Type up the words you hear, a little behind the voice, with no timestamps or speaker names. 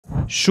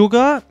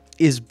Sugar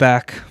is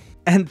back,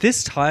 and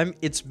this time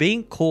it's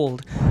being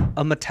called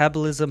a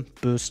metabolism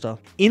booster.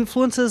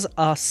 Influencers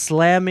are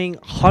slamming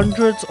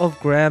hundreds of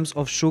grams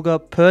of sugar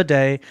per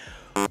day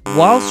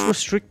whilst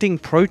restricting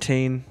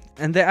protein,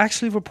 and they're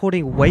actually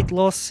reporting weight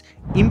loss,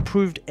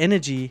 improved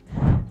energy,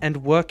 and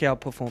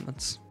workout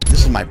performance.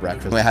 This is my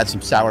breakfast. I had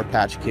some Sour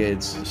Patch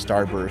Kids,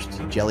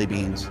 Starburst, jelly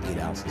beans, 8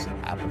 ounces of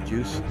apple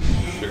juice.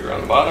 Sugar on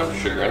the bottom,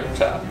 sugar on the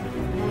top.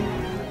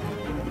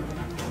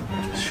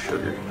 Just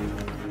sugar.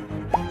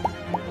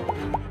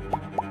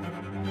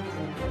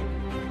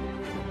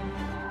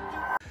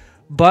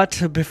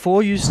 But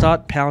before you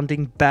start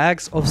pounding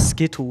bags of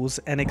Skittles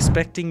and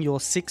expecting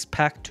your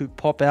six-pack to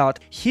pop out,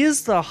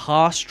 here's the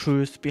harsh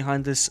truth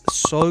behind this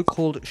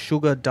so-called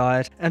sugar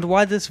diet and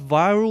why this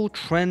viral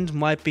trend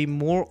might be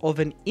more of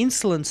an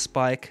insulin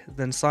spike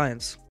than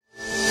science.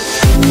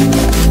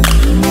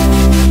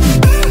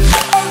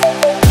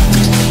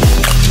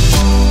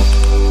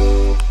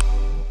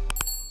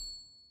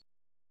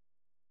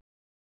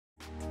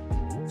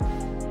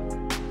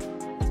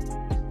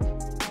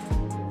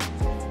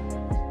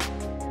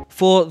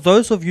 For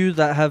those of you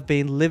that have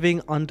been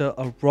living under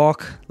a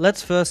rock,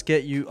 let's first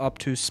get you up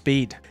to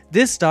speed.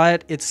 This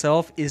diet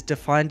itself is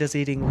defined as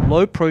eating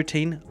low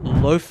protein,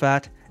 low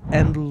fat,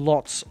 and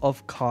lots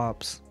of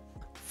carbs.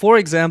 For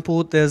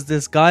example, there's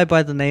this guy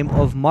by the name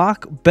of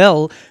Mark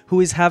Bell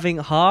who is having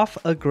half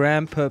a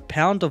gram per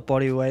pound of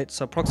body weight,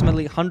 so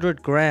approximately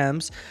 100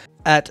 grams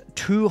at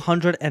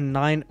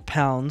 209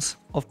 pounds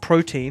of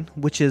protein,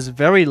 which is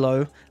very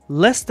low,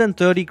 less than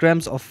 30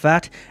 grams of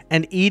fat,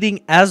 and eating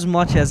as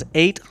much as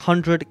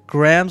 800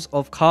 grams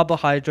of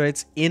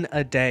carbohydrates in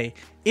a day.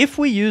 If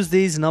we use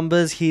these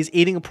numbers, he's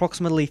eating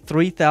approximately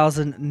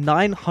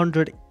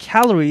 3,900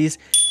 calories,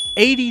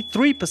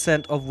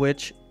 83% of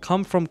which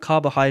come from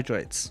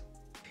carbohydrates.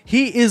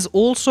 He is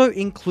also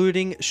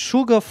including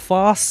sugar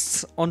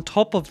fasts on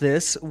top of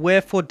this,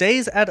 where for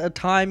days at a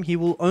time he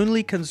will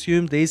only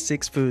consume these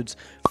 6 foods: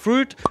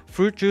 fruit,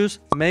 fruit juice,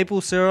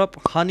 maple syrup,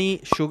 honey,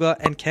 sugar,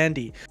 and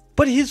candy.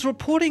 But he's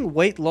reporting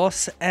weight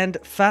loss and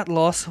fat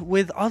loss,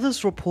 with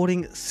others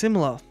reporting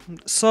similar.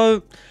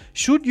 So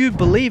should you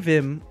believe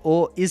him,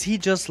 or is he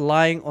just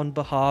lying on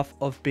behalf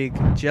of Big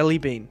Jelly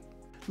Bean?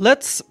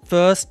 Let's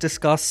first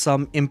discuss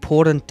some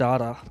important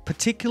data,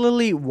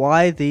 particularly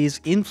why these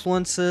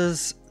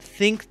influencers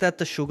think that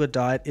the sugar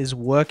diet is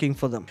working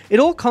for them. It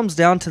all comes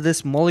down to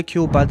this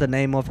molecule by the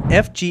name of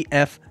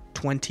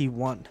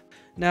FGF21.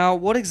 Now,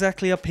 what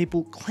exactly are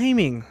people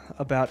claiming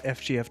about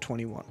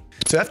FGF21?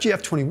 So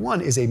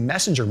FGF21 is a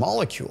messenger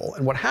molecule,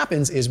 and what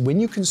happens is when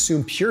you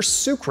consume pure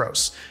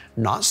sucrose,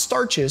 not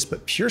starches,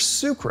 but pure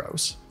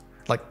sucrose,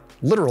 like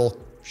literal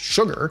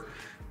sugar,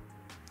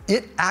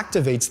 it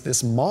activates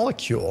this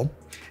molecule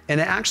and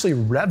it actually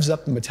revs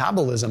up the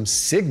metabolism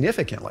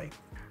significantly.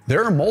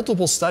 There are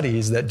multiple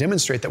studies that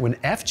demonstrate that when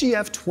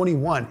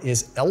FGF21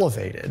 is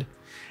elevated,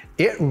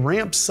 it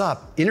ramps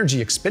up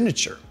energy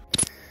expenditure.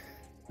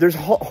 There's a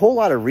whole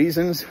lot of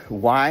reasons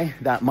why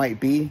that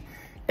might be.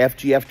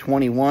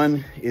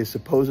 FGF21 is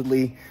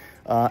supposedly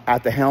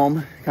at the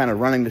helm, kind of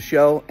running the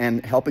show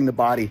and helping the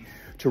body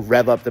to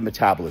rev up the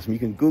metabolism. You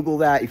can Google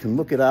that, you can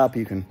look it up,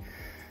 you can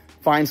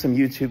find some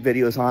YouTube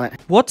videos on it.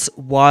 What's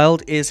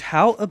wild is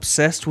how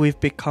obsessed we've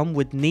become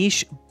with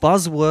niche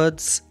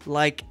buzzwords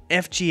like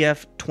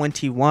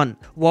FGF21,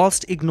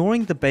 whilst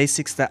ignoring the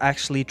basics that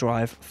actually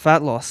drive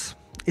fat loss.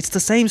 It's the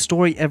same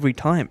story every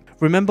time.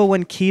 Remember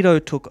when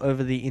keto took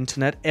over the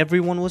internet,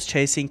 everyone was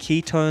chasing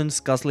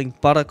ketones, guzzling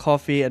butter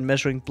coffee, and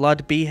measuring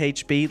blood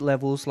BHB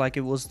levels like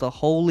it was the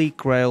holy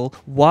grail,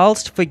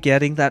 whilst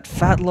forgetting that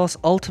fat loss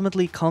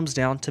ultimately comes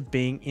down to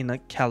being in a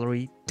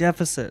calorie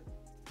deficit.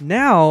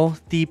 Now,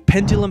 the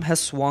pendulum has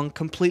swung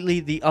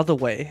completely the other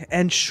way,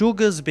 and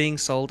sugar's being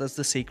sold as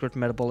the secret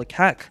metabolic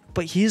hack.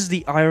 But here's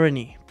the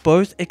irony.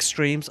 Both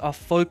extremes are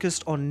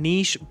focused on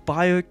niche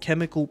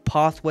biochemical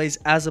pathways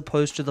as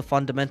opposed to the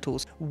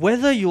fundamentals.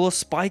 Whether you're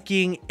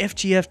spiking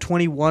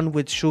FGF21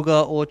 with sugar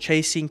or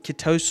chasing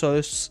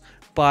ketosis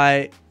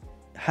by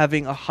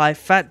having a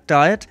high-fat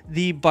diet,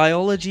 the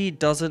biology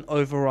doesn't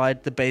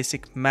override the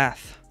basic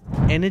math.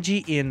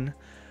 Energy in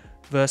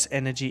versus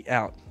energy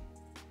out.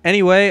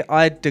 Anyway,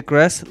 I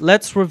digress.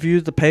 Let's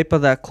review the paper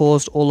that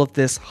caused all of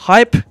this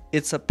hype.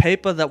 It's a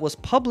paper that was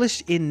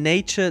published in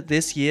Nature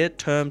this year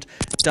termed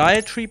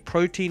Dietary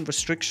Protein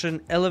Restriction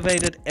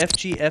Elevated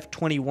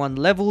FGF21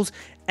 Levels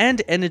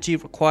and Energy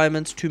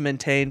Requirements to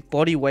Maintain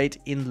Body Weight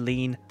in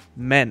Lean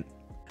Men.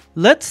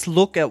 Let's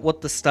look at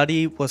what the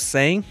study was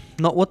saying,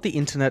 not what the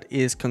internet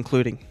is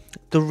concluding.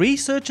 The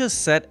researchers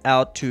set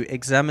out to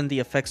examine the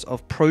effects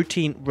of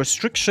protein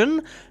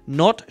restriction,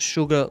 not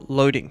sugar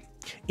loading.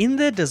 In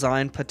their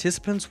design,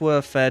 participants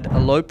were fed a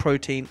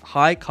low-protein,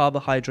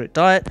 high-carbohydrate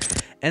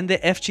diet, and their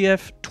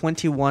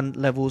FGF21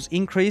 levels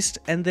increased,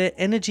 and their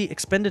energy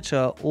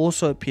expenditure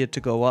also appeared to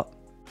go up.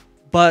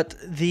 But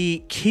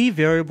the key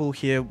variable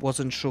here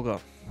wasn't sugar.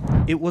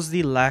 It was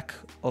the lack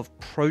of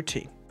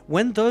protein.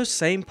 When those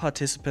same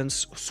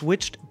participants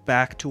switched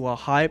back to a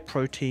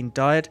high-protein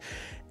diet,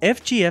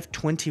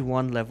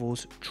 FGF21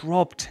 levels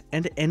dropped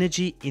and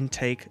energy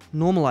intake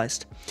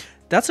normalized.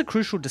 That's a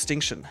crucial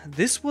distinction.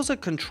 This was a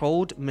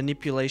controlled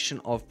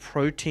manipulation of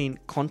protein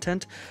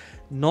content,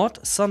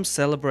 not some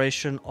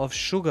celebration of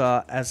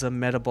sugar as a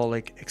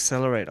metabolic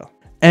accelerator.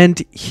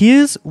 And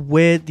here's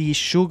where the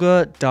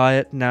sugar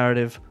diet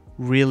narrative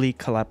really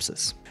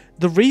collapses.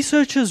 The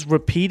researchers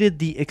repeated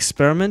the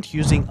experiment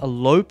using a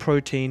low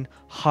protein,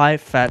 high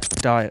fat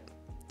diet.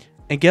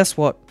 And guess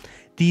what?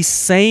 The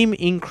same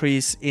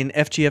increase in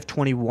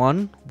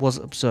FGF21 was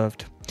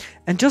observed.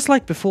 And just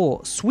like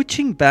before,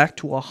 switching back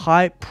to a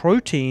high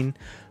protein,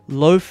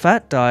 low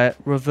fat diet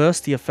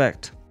reversed the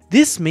effect.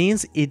 This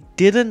means it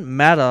didn't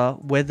matter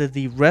whether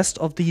the rest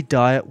of the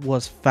diet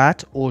was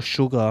fat or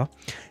sugar,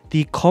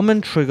 the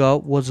common trigger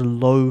was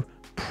low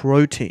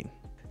protein.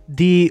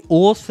 The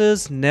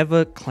authors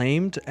never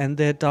claimed, and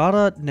their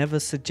data never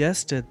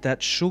suggested,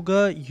 that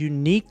sugar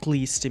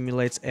uniquely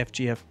stimulates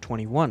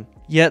FGF21.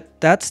 Yet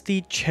that's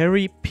the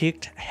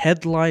cherry-picked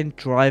headline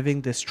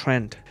driving this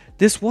trend.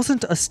 This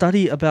wasn't a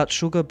study about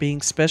sugar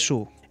being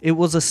special. It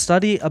was a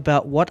study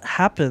about what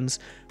happens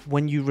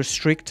when you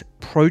restrict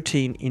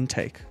protein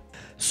intake.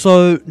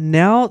 So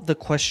now the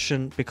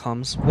question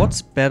becomes,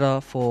 what's better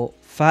for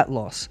fat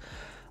loss?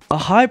 A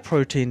high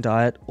protein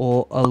diet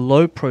or a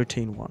low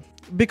protein one?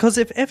 Because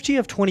if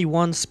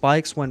FGF21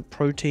 spikes when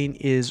protein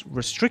is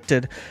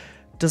restricted,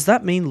 does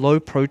that mean low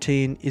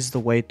protein is the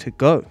way to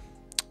go?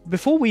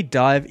 Before we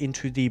dive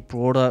into the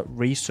broader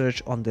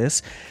research on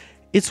this,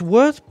 it's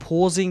worth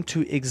pausing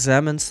to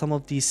examine some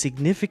of the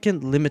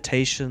significant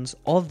limitations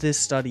of this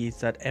study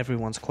that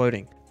everyone's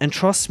quoting. And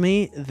trust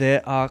me,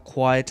 there are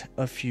quite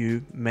a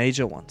few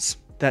major ones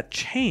that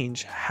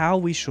change how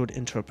we should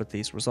interpret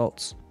these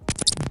results.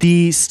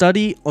 The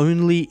study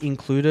only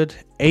included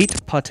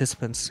 8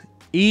 participants,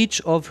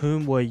 each of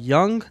whom were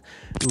young,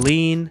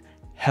 lean,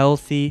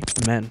 healthy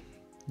men.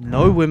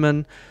 No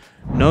women,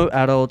 no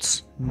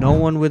adults, no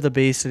one with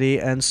obesity,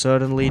 and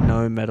certainly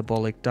no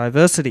metabolic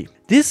diversity.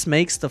 This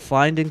makes the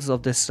findings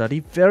of this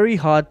study very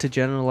hard to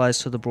generalize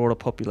to the broader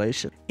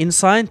population. In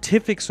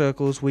scientific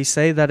circles, we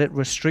say that it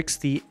restricts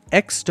the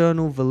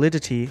external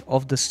validity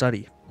of the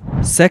study.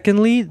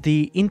 Secondly,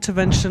 the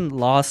intervention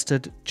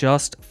lasted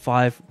just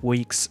 5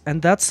 weeks,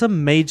 and that's a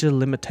major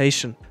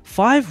limitation.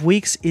 5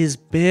 weeks is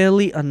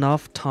barely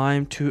enough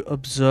time to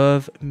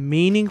observe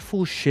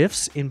meaningful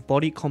shifts in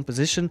body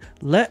composition,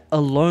 let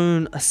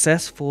alone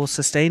assess for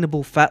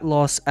sustainable fat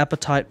loss,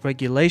 appetite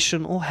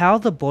regulation, or how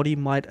the body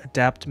might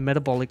adapt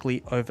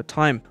metabolically over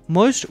time.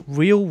 Most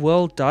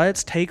real-world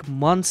diets take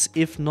months,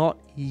 if not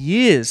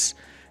years,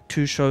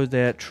 to show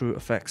their true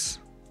effects.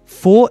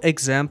 For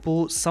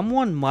example,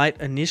 someone might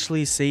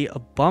initially see a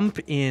bump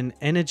in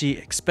energy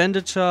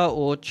expenditure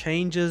or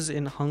changes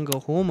in hunger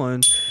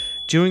hormones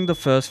during the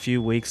first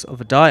few weeks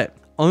of a diet,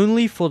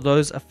 only for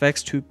those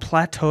effects to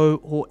plateau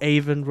or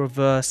even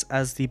reverse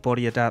as the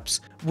body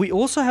adapts. We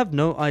also have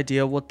no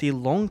idea what the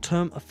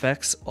long-term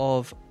effects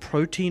of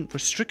protein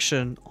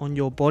restriction on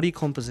your body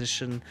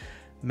composition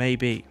may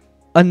be.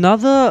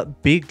 Another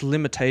big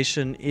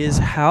limitation is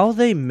how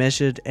they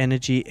measured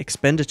energy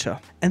expenditure.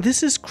 And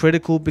this is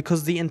critical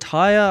because the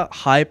entire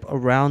hype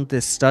around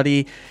this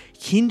study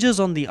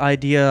hinges on the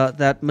idea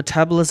that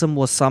metabolism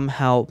was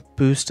somehow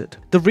boosted.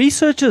 The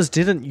researchers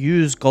didn't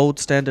use gold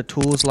standard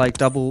tools like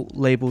double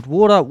labeled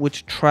water,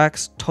 which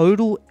tracks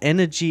total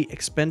energy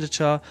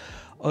expenditure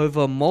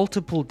over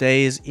multiple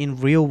days in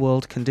real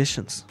world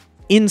conditions.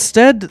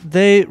 Instead,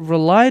 they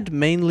relied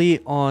mainly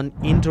on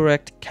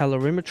indirect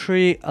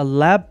calorimetry, a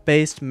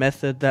lab-based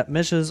method that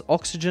measures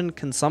oxygen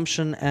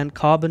consumption and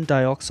carbon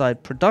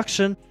dioxide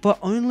production, but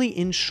only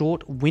in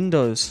short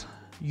windows,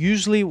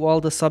 usually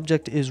while the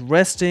subject is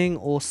resting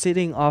or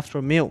sitting after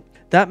a meal.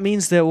 That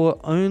means they were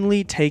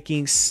only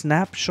taking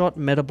snapshot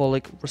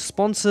metabolic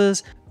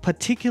responses,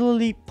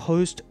 particularly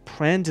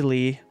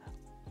postprandially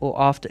or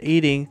after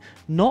eating,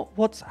 not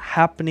what's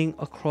happening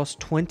across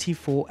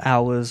 24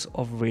 hours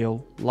of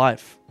real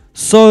life.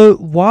 So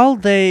while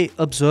they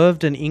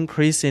observed an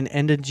increase in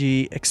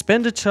energy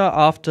expenditure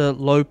after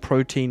low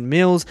protein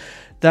meals,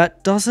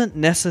 that doesn't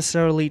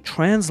necessarily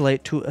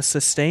translate to a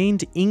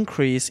sustained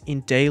increase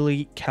in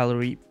daily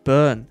calorie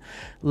burn,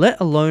 let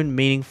alone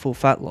meaningful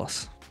fat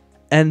loss.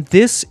 And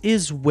this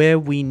is where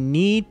we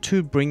need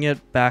to bring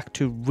it back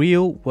to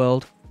real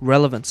world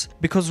relevance,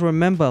 because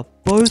remember,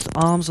 both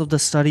arms of the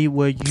study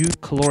were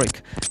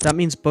eucaloric. That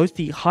means both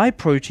the high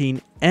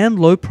protein and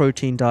low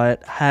protein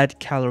diet had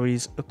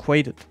calories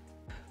equated.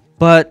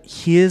 But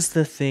here's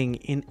the thing,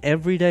 in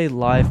everyday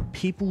life,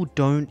 people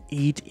don't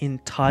eat in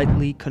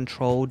tightly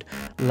controlled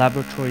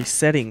laboratory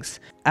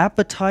settings.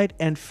 Appetite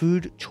and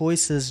food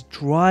choices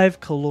drive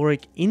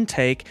caloric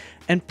intake,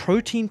 and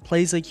protein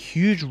plays a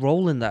huge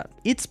role in that.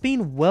 It's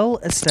been well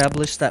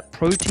established that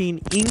protein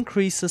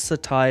increases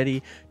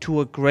satiety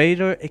to a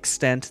greater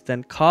extent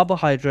than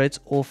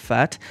carbohydrates or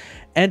fat,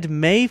 and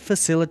may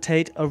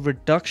facilitate a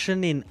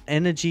reduction in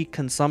energy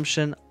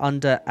consumption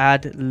under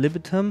ad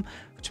libitum,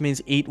 which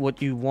means eat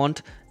what you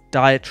want,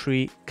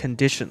 dietary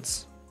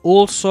conditions.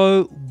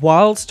 Also,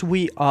 whilst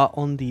we are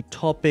on the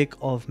topic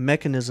of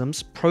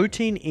mechanisms,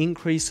 protein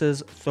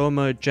increases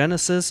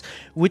thermogenesis,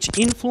 which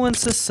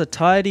influences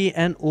satiety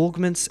and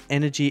augments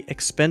energy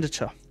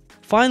expenditure.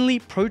 Finally,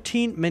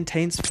 protein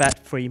maintains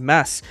fat-free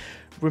mass.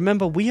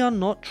 Remember, we are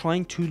not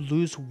trying to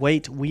lose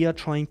weight, we are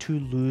trying to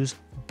lose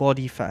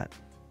body fat.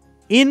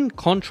 In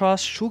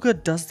contrast, sugar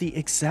does the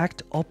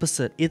exact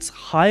opposite. It's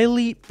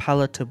highly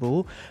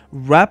palatable,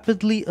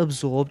 rapidly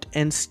absorbed,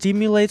 and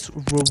stimulates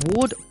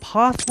reward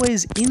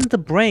pathways in the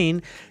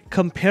brain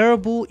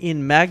comparable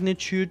in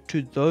magnitude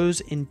to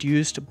those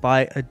induced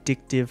by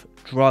addictive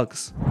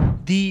drugs.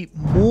 The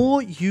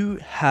more you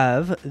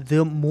have,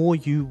 the more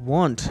you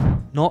want,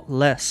 not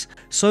less.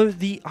 So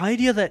the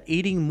idea that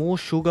eating more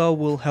sugar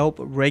will help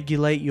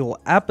regulate your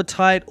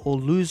appetite or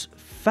lose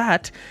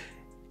fat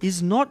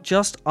is not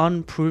just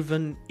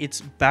unproven,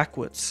 it's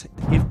backwards.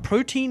 If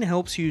protein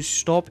helps you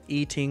stop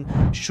eating,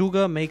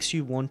 sugar makes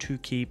you want to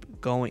keep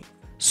going.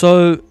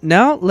 So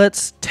now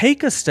let's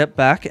take a step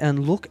back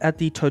and look at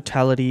the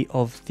totality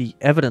of the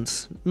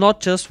evidence,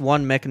 not just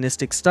one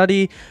mechanistic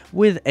study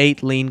with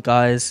 8 lean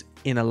guys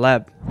in a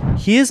lab.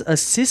 Here's a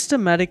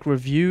systematic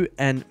review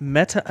and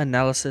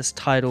meta-analysis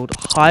titled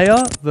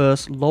Higher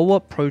versus Lower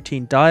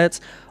Protein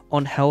Diets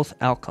on Health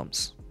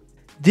Outcomes.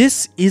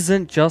 This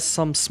isn't just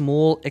some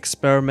small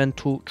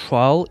experimental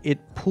trial, it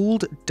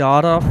pulled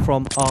data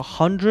from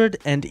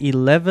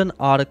 111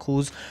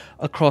 articles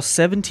across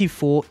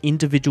 74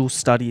 individual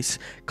studies,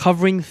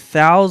 covering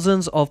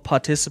thousands of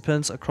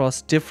participants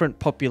across different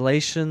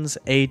populations,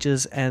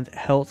 ages, and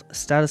health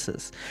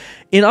statuses.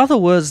 In other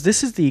words,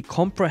 this is the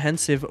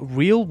comprehensive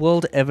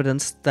real-world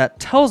evidence that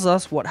tells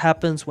us what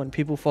happens when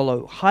people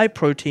follow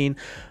high-protein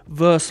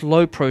versus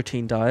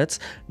low-protein diets,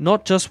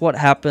 not just what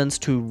happens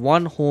to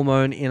one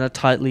hormone in a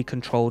tightly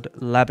controlled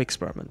lab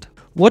experiment.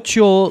 What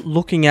you're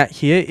looking at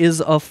here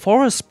is a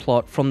forest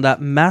plot from that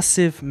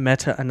massive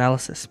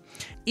meta-analysis.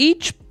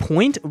 Each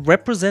point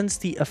represents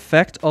the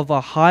effect of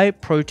a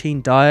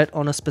high-protein diet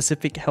on a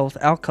specific health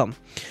outcome.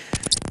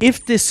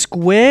 If the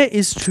square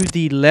is to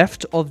the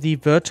left of the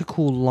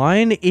vertical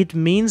line, it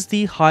means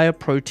the higher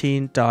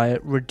protein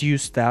diet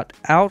reduced that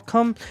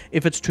outcome.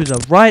 If it's to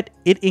the right,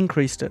 it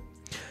increased it.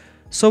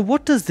 So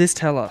what does this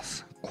tell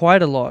us?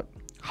 Quite a lot.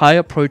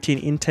 Higher protein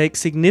intake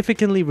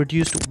significantly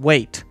reduced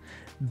weight,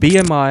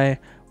 BMI,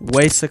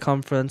 waist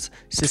circumference,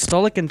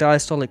 systolic and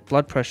diastolic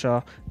blood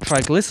pressure,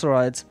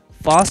 triglycerides,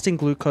 fasting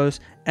glucose,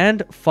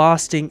 and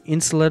fasting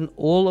insulin,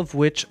 all of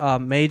which are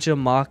major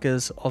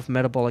markers of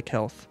metabolic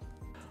health.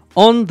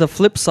 On the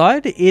flip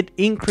side, it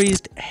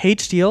increased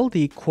HDL,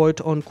 the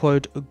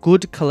quote-unquote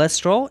good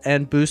cholesterol,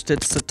 and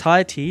boosted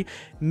satiety,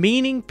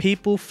 meaning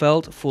people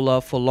felt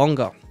fuller for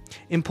longer.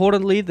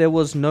 Importantly, there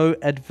was no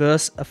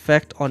adverse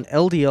effect on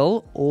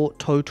LDL or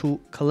total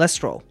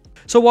cholesterol.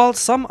 So while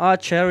some are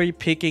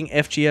cherry-picking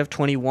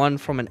FGF21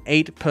 from an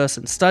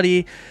 8-person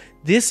study,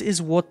 this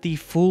is what the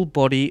full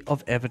body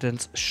of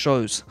evidence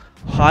shows.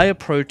 Higher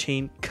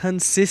protein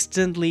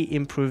consistently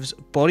improves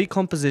body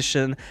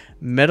composition,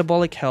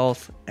 metabolic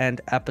health,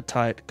 and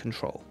appetite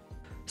control.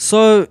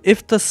 So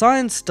if the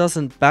science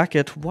doesn't back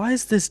it, why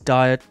is this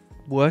diet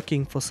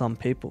working for some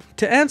people?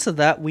 To answer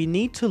that, we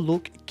need to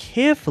look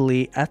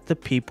carefully at the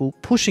people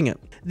pushing it.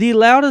 The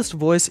loudest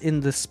voice in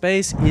the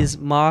space is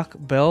Mark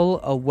Bell,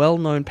 a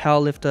well-known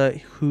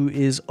powerlifter who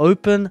is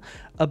open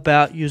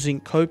about using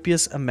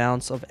copious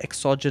amounts of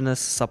exogenous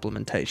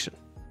supplementation.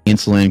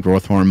 Insulin,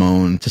 growth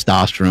hormone,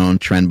 testosterone,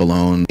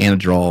 trenbolone,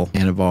 anadrol,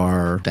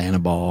 anavar,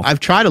 dianabol. I've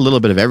tried a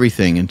little bit of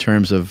everything in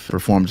terms of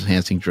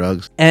performance-enhancing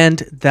drugs.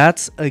 And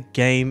that's a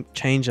game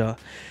changer.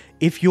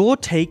 If you're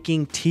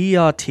taking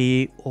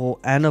TRT or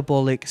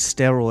anabolic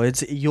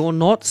steroids, you're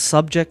not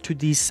subject to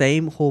the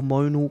same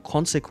hormonal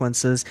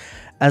consequences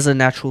as a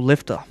natural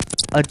lifter.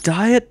 A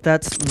diet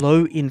that's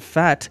low in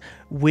fat,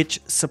 which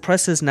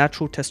suppresses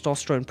natural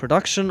testosterone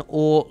production,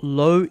 or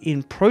low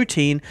in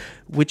protein,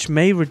 which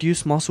may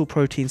reduce muscle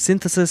protein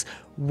synthesis,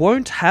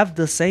 won't have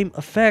the same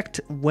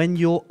effect when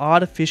you're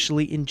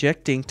artificially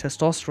injecting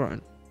testosterone.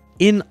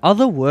 In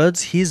other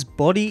words, his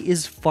body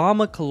is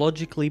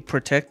pharmacologically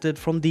protected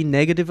from the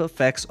negative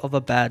effects of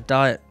a bad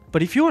diet.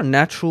 But if you're a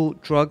natural,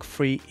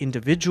 drug-free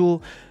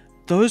individual,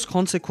 those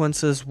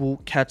consequences will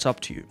catch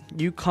up to you.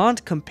 You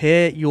can't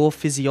compare your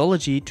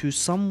physiology to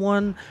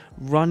someone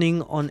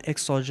running on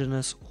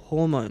exogenous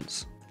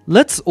hormones.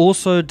 Let's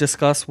also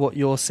discuss what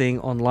you're seeing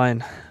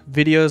online.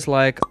 Videos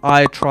like,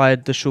 I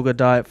tried the sugar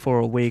diet for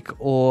a week,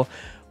 or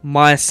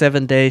my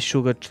 7-day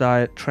sugar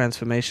diet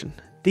transformation.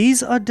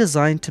 These are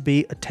designed to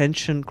be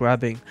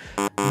attention-grabbing,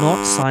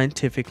 not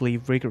scientifically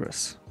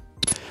rigorous.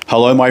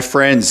 Hello, my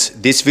friends.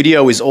 This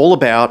video is all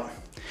about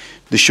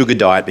the sugar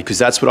diet because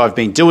that's what I've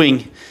been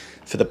doing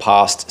for the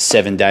past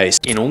 7 days.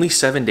 In only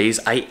 7 days,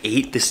 I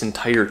ate this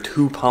entire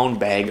 2-pound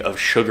bag of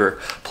sugar,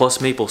 plus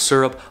maple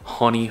syrup,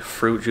 honey,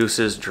 fruit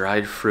juices,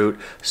 dried fruit,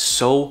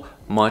 so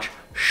much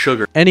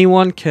sugar.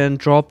 Anyone can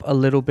drop a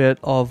little bit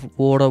of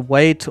water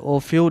weight or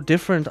feel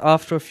different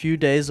after a few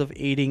days of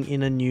eating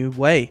in a new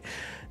way.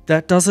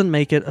 that doesn't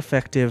make it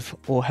effective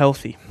or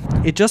healthy.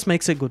 It just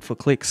makes it good for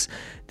clicks.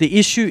 The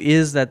issue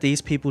is that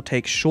these people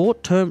take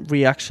short-term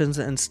reactions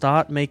and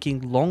start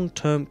making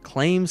long-term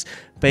claims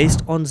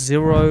based on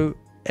zero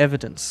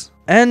evidence.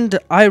 And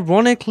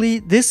ironically,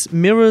 this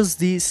mirrors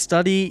the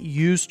study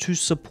used to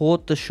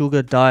support the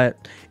sugar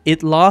diet.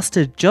 It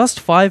lasted just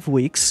 5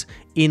 weeks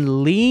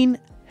in lean,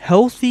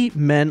 healthy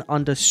men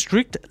under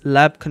strict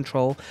lab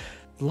control.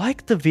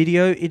 Like the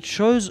video, it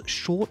shows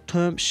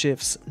short-term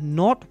shifts,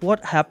 not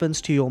what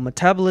happens to your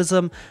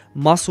metabolism,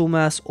 muscle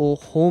mass, or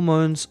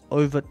hormones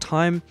over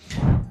time.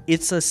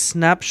 It's a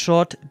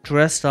snapshot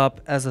dressed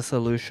up as a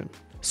solution.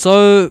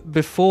 So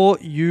before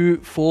you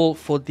fall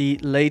for the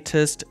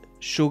latest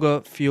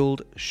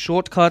sugar-fueled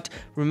shortcut,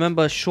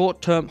 remember,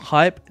 short-term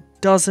hype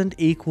doesn't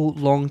equal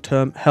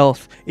long-term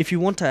health. If you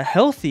want a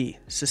healthy,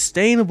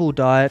 sustainable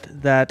diet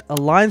that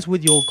aligns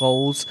with your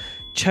goals,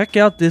 check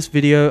out this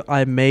video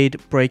I made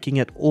breaking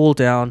it all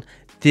down.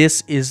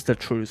 This is the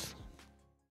truth.